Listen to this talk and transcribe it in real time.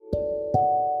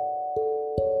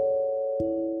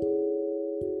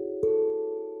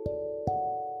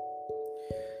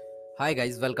Hi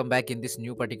guys, welcome back in this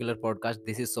new particular podcast.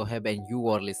 This is Soheb and you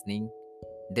are listening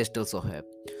Digital Soheb.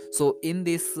 So in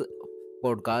this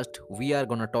podcast we are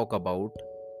going to talk about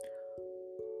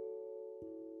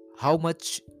how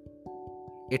much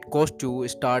it costs to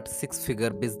start six-figure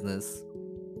business,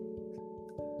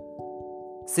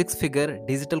 six-figure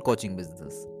digital coaching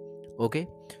business. Okay?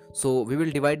 So we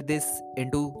will divide this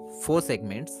into four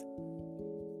segments.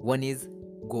 One is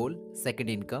goal, second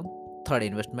income, third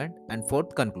investment and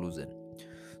fourth conclusion.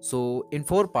 So in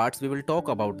four parts we will talk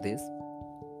about this.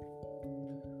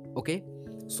 Okay,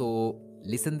 so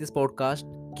listen this podcast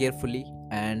carefully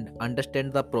and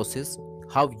understand the process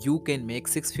how you can make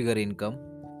six figure income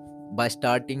by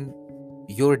starting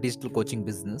your digital coaching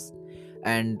business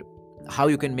and how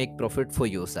you can make profit for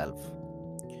yourself.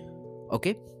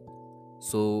 Okay,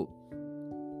 so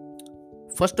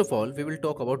first of all we will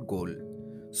talk about goal.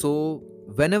 So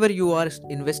whenever you are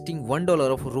investing $1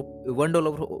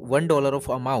 of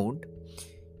amount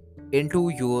into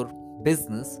your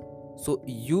business, so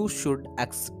you should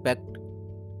expect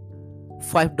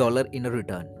 $5 in a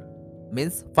return,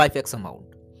 means 5x amount.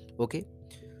 Okay,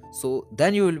 so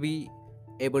then you will be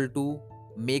able to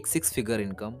make six figure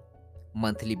income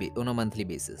on a monthly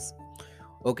basis.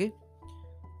 Okay,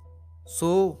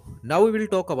 so now we will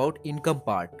talk about income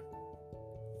part.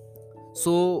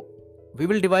 So we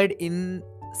will divide in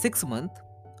 6 month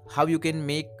how you can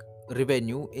make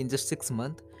revenue in just 6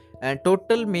 month, and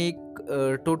total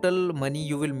money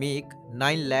you will make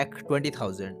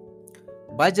 9,20,000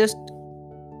 by just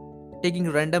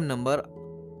taking random number.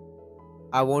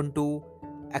 I want to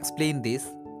explain this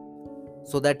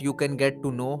so that you can get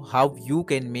to know how you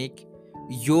can make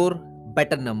your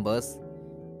better numbers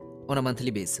on a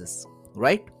monthly basis,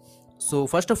 right? So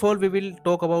first of all we will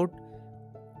talk about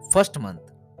first month.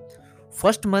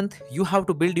 First month you have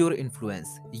to build your influence,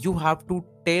 you have to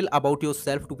tell about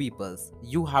yourself to people,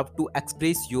 you have to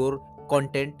express your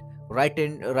content right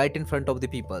in front of the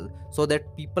people so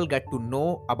that people get to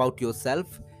know about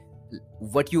yourself,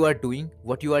 what you are doing,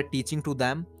 what you are teaching to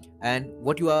them, and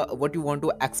what you want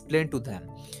to explain to them.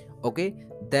 Okay,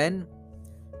 then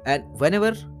and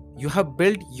whenever you have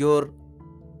built your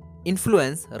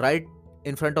influence right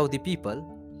in front of the people,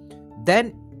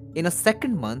 then in a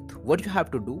second month what you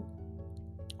have to do,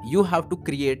 you have to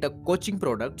create a coaching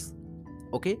products.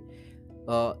 Okay,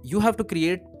 you have to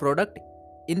create product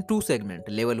in two segment,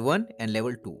 level 1 and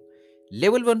level 2.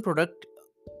 Level 1 product,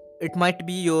 it might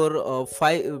be your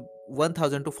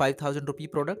 1000 to 5000 rupee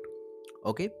product.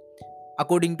 Okay,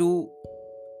 according to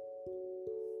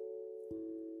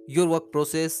your work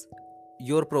process,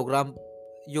 your program,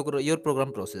 your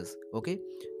program process. Okay,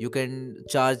 you can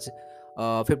charge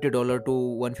 $50 to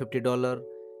 $150.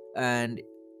 And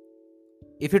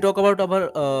if you talk about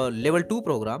our level 2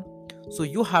 program, so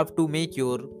you have to make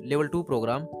your level 2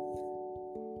 program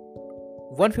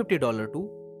 $150 to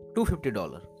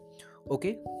 $250.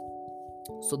 Okay,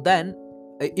 so then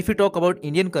if you talk about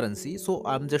Indian currency, so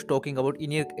I'm just talking about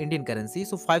Indian currency,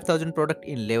 so 5000 product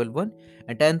in level 1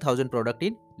 and 10,000 product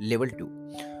in level 2.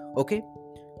 Okay,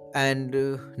 and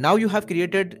now you have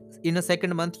created in a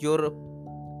second month your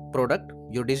product,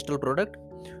 your digital product.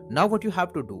 Now what you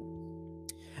have to do,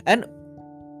 and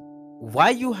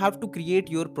why you have to create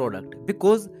your product,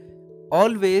 because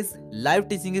always live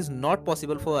teaching is not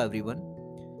possible for everyone.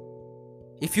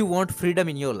 If you want freedom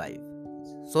in your life,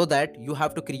 so that you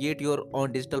have to create your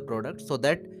own digital product, so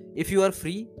that if you are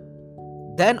free,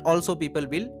 then also people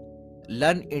will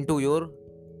learn into your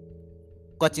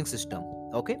coaching system.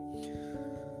 Okay,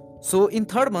 so in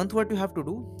third month what you have to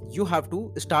do, you have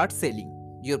to start selling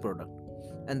your product.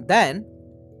 And then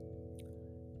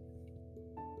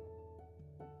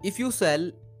if you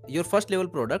sell your first level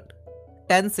product,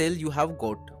 10 sales you have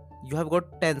got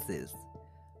 10 sales.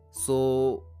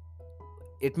 So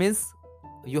it means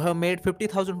you have made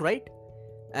 50,000, right?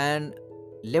 And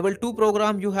level 2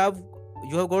 program, you have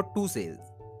got two sales,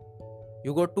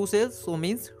 you got two sales, so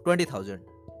means 20,000.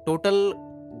 Total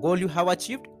goal you have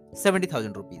achieved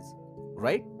 70,000 rupees,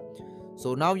 right?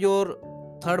 So now your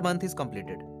third month is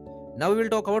completed. Now we will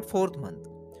talk about fourth month.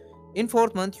 In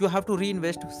fourth month you have to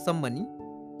reinvest some money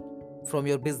from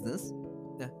your business,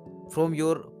 uh, from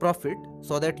your profit,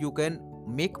 so that you can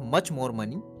make much more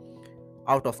money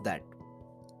out of that.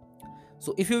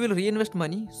 So if you will reinvest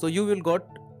money, so you will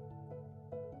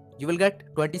get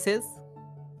 20 sales.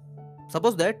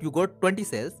 Suppose that you got 20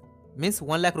 sales, means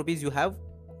 1 lakh rupees you have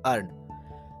earned.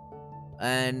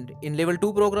 And in level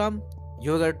 2 program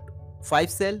you got 5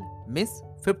 sale, means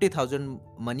 50,000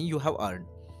 money you have earned.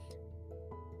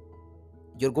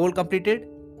 Your goal completed,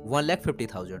 1 lakh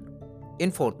 50,000 in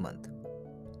fourth month.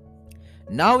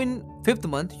 Now in fifth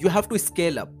month you have to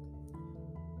scale up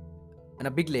on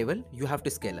a big level. You have to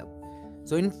scale up.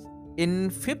 So in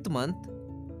fifth month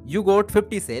you got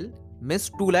 50 sale, means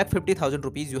 2,50,000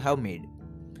 rupees you have made.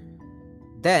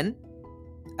 Then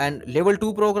and level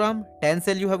 2 program 10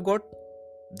 sale you have got,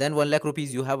 then 1 lakh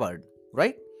rupees you have earned,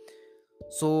 right?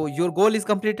 So your goal is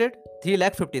completed,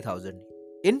 3,50,000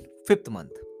 in fifth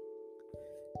month.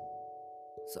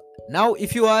 So now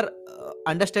if you are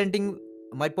understanding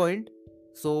my point,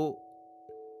 so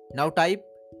now type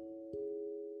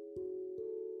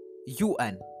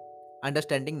UN,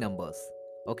 understanding numbers.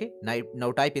 Okay,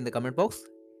 now type in the comment box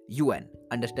UN,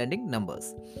 understanding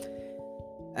numbers.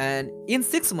 And in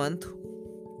 6 month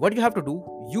what you have to do,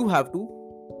 you have to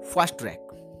fast track.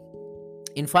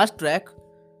 In fast track,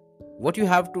 what you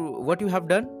have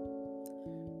done,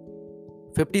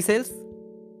 50 sales.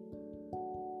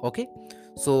 Okay,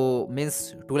 so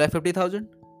means 2,50,000.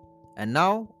 And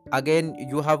now again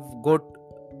you have got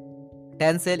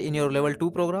 10 sale in your level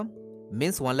 2 program,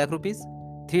 means 1 lakh rupees,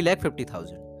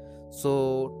 3,50,000.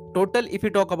 So total if you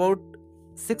talk about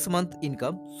 6 month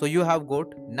income, so you have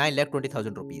got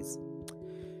 9,20,000 rupees.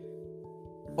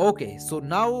 Okay, so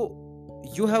now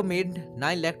you have made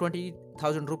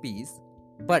 9,20,000 rupees,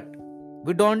 but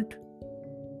we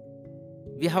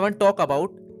haven't talked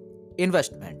about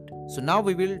investment. So now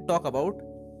we will talk about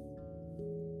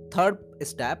third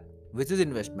step, which is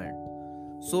investment.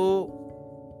 So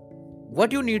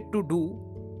what you need to do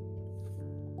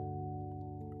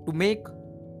to make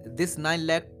this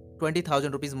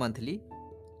 9,20,000 rupees monthly,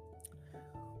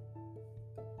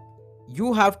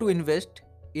 you have to invest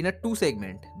in a two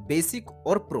segment, basic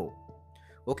or pro.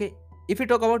 Okay, if you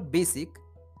talk about basic,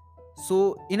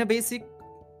 so in a basic,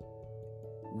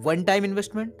 one time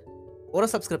investment or a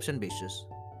subscription basis.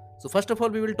 So first of all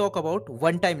we will talk about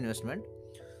one time investment.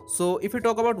 So if you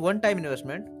talk about one time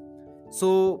investment,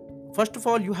 so first of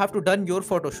all you have to done your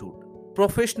photo shoot,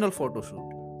 professional photo shoot,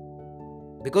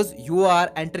 because you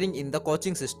are entering in the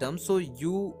coaching system, so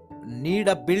you need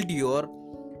to build your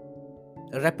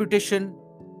reputed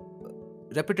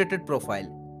profile,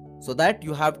 so that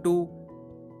you have to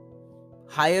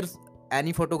hire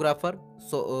any photographer,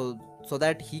 so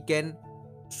that he can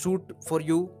shoot for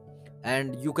you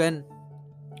and you can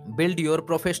build your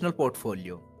professional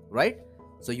portfolio, right?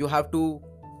 So you have to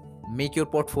make your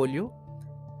portfolio.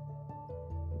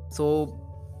 So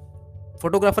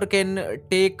photographer can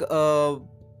take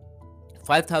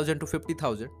 5,000 to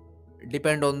 50,000,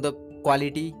 depend on the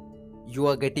quality you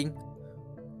are getting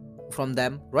from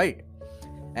them, right?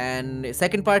 And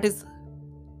second part is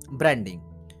branding.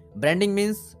 Branding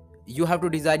means you have to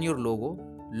design your logo.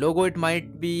 It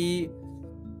might be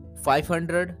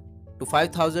 500 to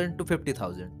 5,000 to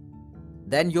 50,000.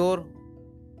 Then your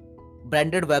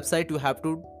branded website you have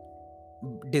to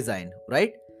design,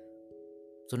 right?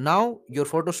 So now your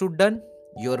photo shoot done,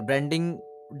 your branding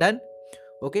done.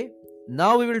 Okay,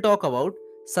 now we will talk about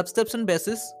subscription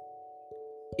basis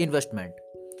investment.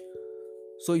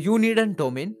 So you need a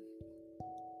domain.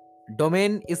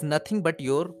 Domain is nothing but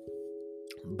your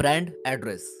brand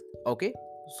address. Okay,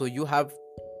 so you have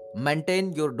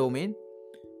maintain your domain,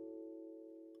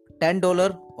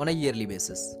 $10 on a yearly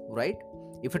basis, right?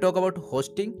 If you talk about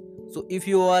hosting, so if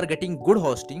you are getting good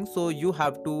hosting, so you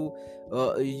have to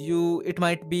it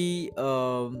might be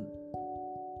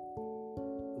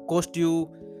cost you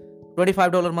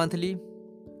 $25 monthly.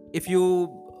 If you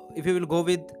will go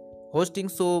with hosting,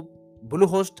 so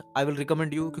Bluehost I will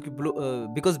recommend you,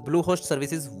 because Bluehost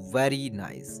service is very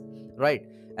nice, right?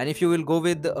 And if you will go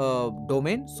with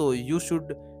domain, so you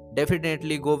should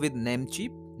definitely go with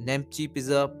Namecheap. Namecheap is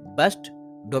a best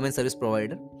domain service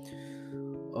provider.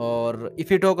 Or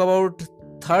if you talk about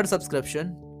third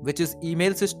subscription, which is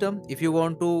email system, if you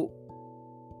want to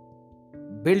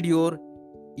build your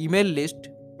email list,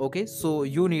 okay, so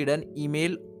you need an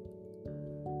email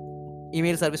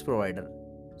service provider.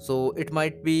 So it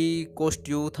might be cost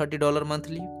you $30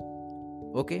 monthly.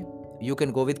 Okay, you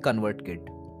can go with ConvertKit.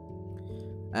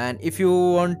 And if you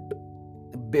want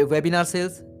webinar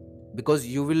sales, because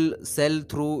you will sell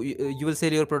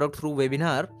your product through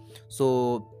webinar,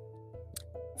 so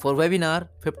for webinar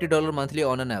 $50 monthly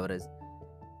on an average.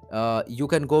 You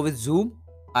can go with Zoom,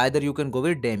 either you can go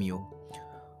with Demio.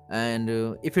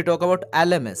 And if you talk about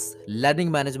LMS, learning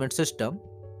management system,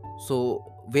 so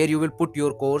where you will put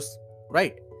your course,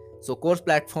 right? So course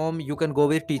platform you can go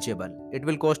with Teachable. It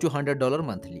will cost you $100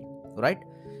 monthly, right?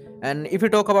 And if you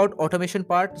talk about automation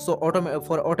part, so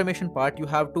for automation part you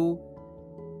have to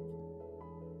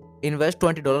invest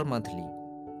 $20 monthly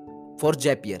for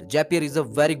Zapier. Zapier is a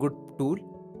very good tool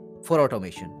for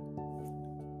automation.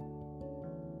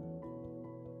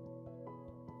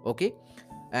 Okay.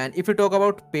 And if you talk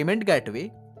about payment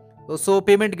gateway, so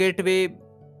payment gateway,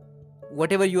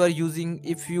 whatever you are using,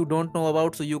 if you don't know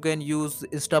about, so you can use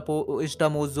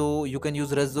Instamozo, you can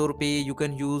use Razor Pay, you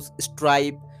can use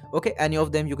Stripe. Okay, any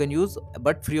of them you can use,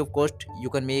 but free of cost. You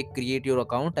can create your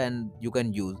account and you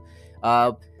can use.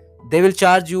 uh, they will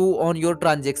charge you on your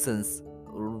transactions.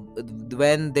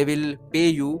 When they will pay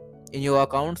you in your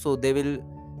account, so they will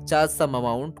charge some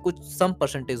amount, some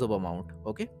percentage of amount.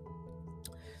 Okay.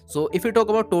 So if you talk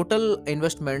about total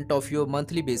investment of your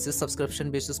monthly basis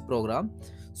subscription basis program,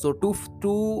 so two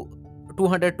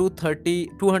 200 to 30,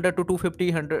 200 to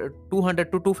 250,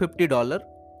 200 to 250 dollar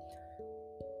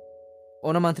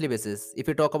on a monthly basis. If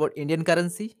you talk about Indian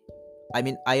currency, I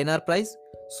mean INR price,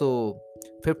 so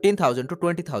 15,000 to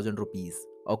 20,000 rupees.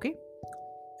 Okay,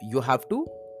 you have to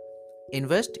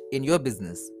invest in your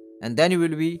business, and then you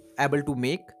will be able to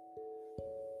make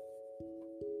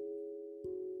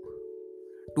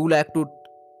 2 lakh to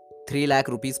 3 lakh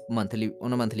rupees monthly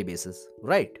on a monthly basis,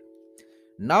 right?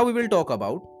 Now we will talk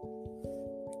about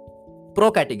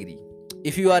pro category.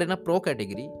 If you are in a pro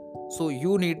category, so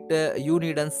you need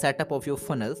a setup of your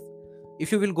funnels.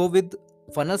 If you will go with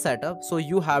funnel setup, so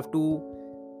you have to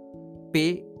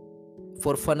pay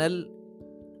for funnel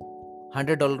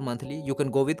 $100 monthly. You can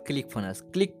go with Click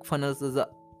Funnels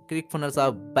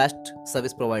are best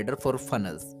service provider for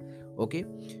funnels. Okay.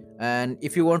 And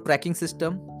if you want tracking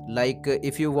system, like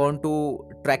if you want to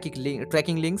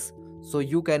tracking links, so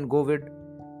you can go with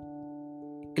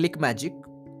Click Magic.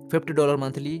 $50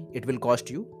 monthly it will cost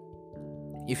you.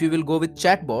 If you will go with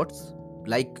chatbots,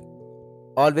 like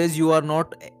always you are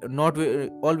not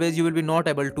always you will be not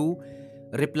able to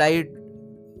reply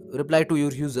reply to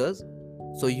your users,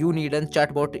 so you need a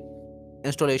chatbot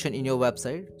installation in your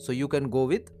website, so you can go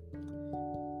with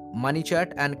Money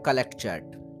Chat and Collect Chat,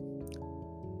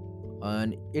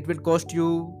 and it will cost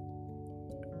you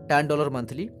 $10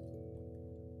 monthly.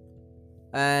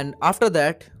 And after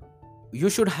that, you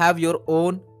should have your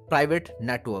own private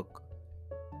network.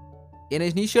 In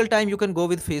initial time you can go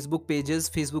with Facebook pages,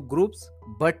 Facebook groups,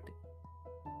 but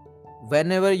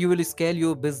whenever you will scale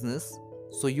your business,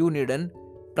 so you need a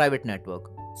private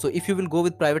network. So if you will go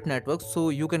with private network, so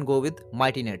you can go with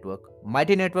Mighty Network.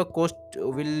 Mighty Network cost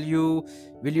will you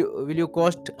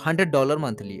cost $100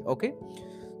 monthly. Okay.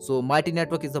 So Mighty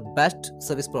Network is the best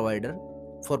service provider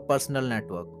for personal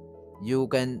network. You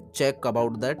can check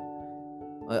about that.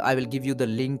 I will give you the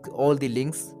link, all the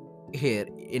links here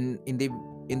in the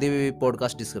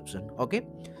podcast description. Okay.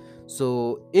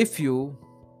 So if you,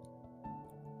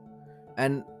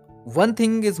 and one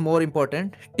thing is more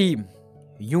important, team.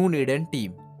 You need a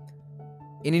team.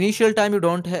 In initial time you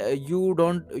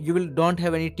will don't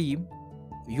have any team.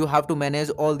 You have to manage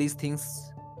all these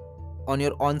things on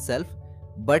your own self.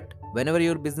 But whenever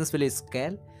your business will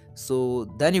scale, so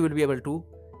then you will be able to,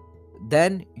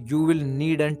 then you will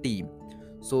need a team.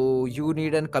 So you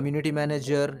need a community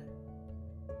manager,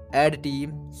 ad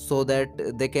team, so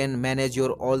that they can manage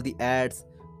your all the ads,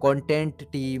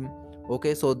 content team.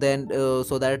 Okay, so then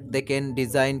so that they can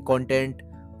design content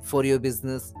for your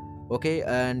business. Okay,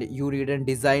 and you need a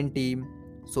design team,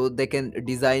 so they can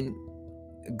design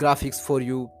graphics for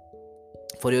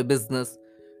your business.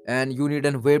 And you need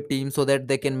a web team, so that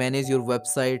they can manage your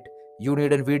website. You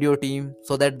need a video team,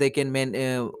 so that they can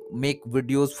make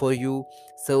videos for you,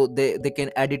 so they can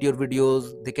edit your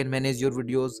videos, they can manage your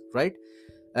videos, right?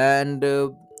 And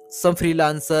some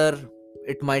freelancer,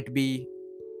 it might be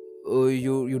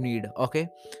you need. Okay,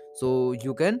 so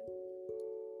you can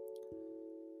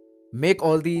make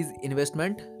all these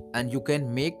investment, and you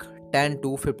can make 10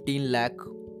 to 15 lakh,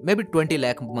 maybe 20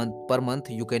 lakh per month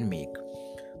you can make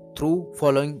through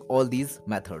following all these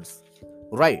methods,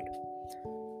 right?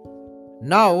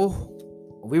 Now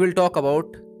we will talk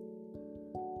about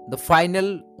the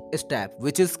final step,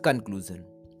 which is conclusion.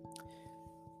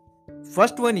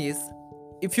 First one is,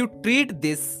 if you treat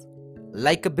this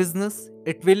like a business,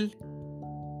 it will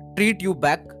treat you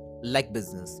back like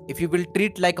business. If you will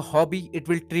treat like a hobby, it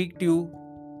will treat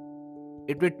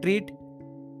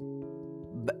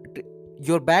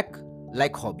your back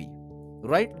like hobby,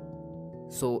 right?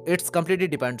 So it's completely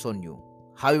depends on you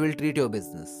how you will treat your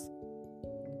business.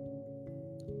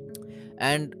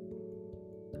 And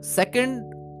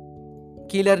second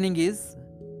key learning is,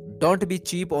 don't be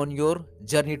cheap on your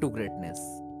journey to greatness.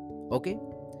 Okay,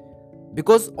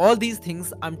 because all these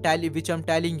things I'm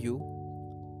telling you,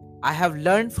 I have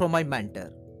learned from my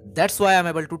mentor. That's why I'm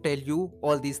able to tell you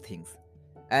all these things.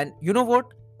 And you know what?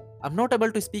 I'm not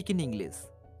able to speak in English.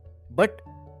 But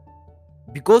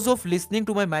because of listening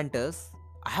to my mentors,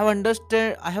 I have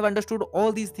understood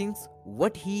all these things,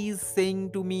 what he is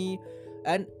saying to me,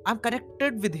 and I'm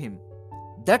connected with him.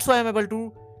 That's why I'm able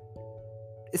to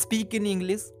speak in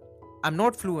English. I'm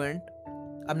not fluent.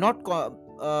 I'm not.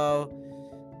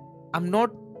 I'm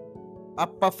not a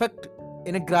perfect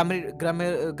in a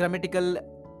grammatical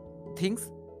things,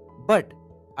 but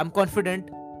I'm confident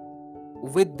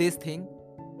with this thing,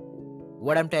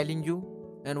 what I'm telling you,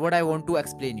 and what I want to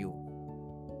explain you.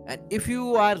 And if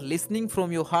you are listening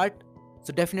from your heart,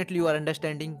 so definitely you are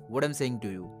understanding what I'm saying to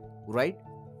you, right?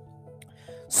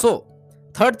 So,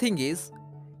 third thing is,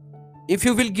 if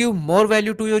you will give more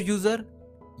value to your user,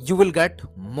 you will get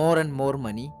more and more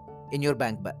money in your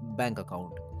bank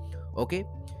account. Okay?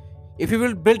 If you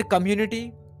will build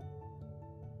community,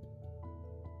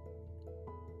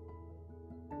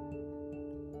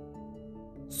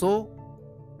 so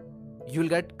you will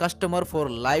get customer for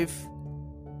life.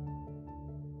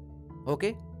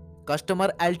 Okay?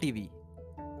 Customer LTV,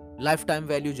 lifetime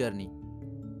value journey.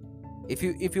 If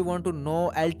you want to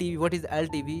know LTV, what is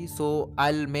LTV, so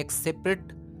I'll make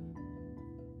separate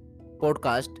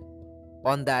podcast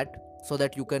on that, so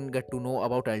that you can get to know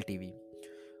about LTV.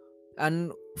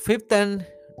 And fifth and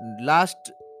last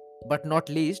but not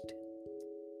least,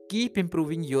 keep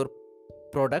improving your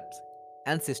products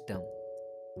and system.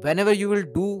 Whenever you will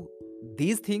do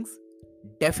these things,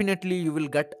 definitely you will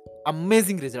get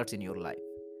amazing results in your life.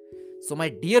 So my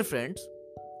dear friends,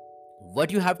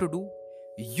 what you have to do,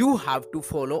 you have to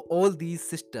follow all these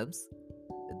systems,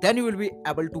 then you will be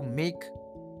able to make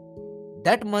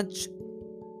that much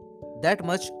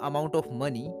amount of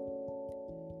money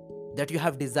that you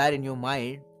have desire in your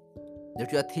mind,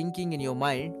 that you are thinking in your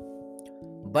mind.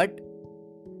 But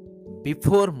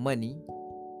before money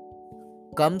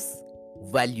comes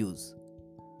values.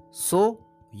 So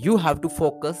you have to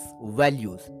focus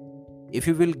values. If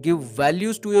you will give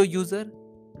values to your user,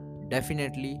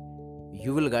 definitely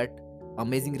you will get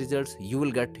amazing results, you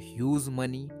will get huge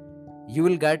money, you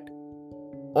will get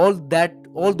all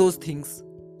those things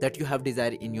that you have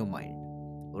desire in your mind,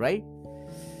 right?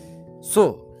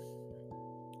 So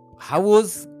how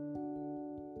was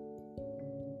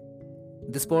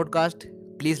this podcast?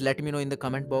 Please let me know in the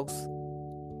comment box.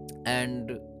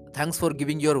 And thanks for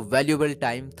giving your valuable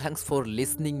time, thanks for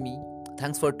listening me,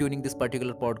 thanks for tuning this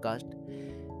particular podcast.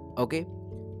 Okay,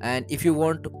 and if you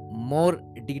want more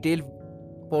detailed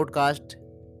podcast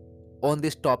on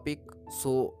this topic,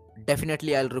 so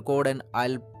definitely I'll record and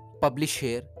I'll publish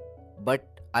here. But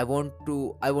I want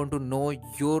to know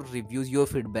your reviews, your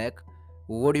feedback,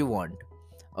 what do you want.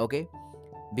 Okay,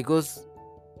 because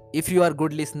if you are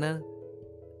good listener,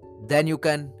 then you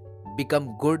can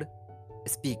become good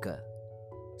speaker.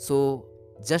 So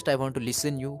just I want to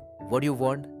listen you what you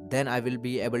want, then I will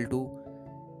be able to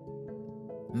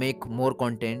make more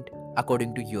content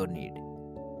according to your need.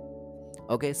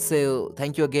 Okay, so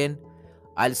thank you again.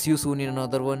 I'll see you soon in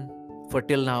another one. For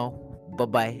till now, bye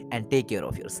bye and take care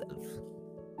of yourself.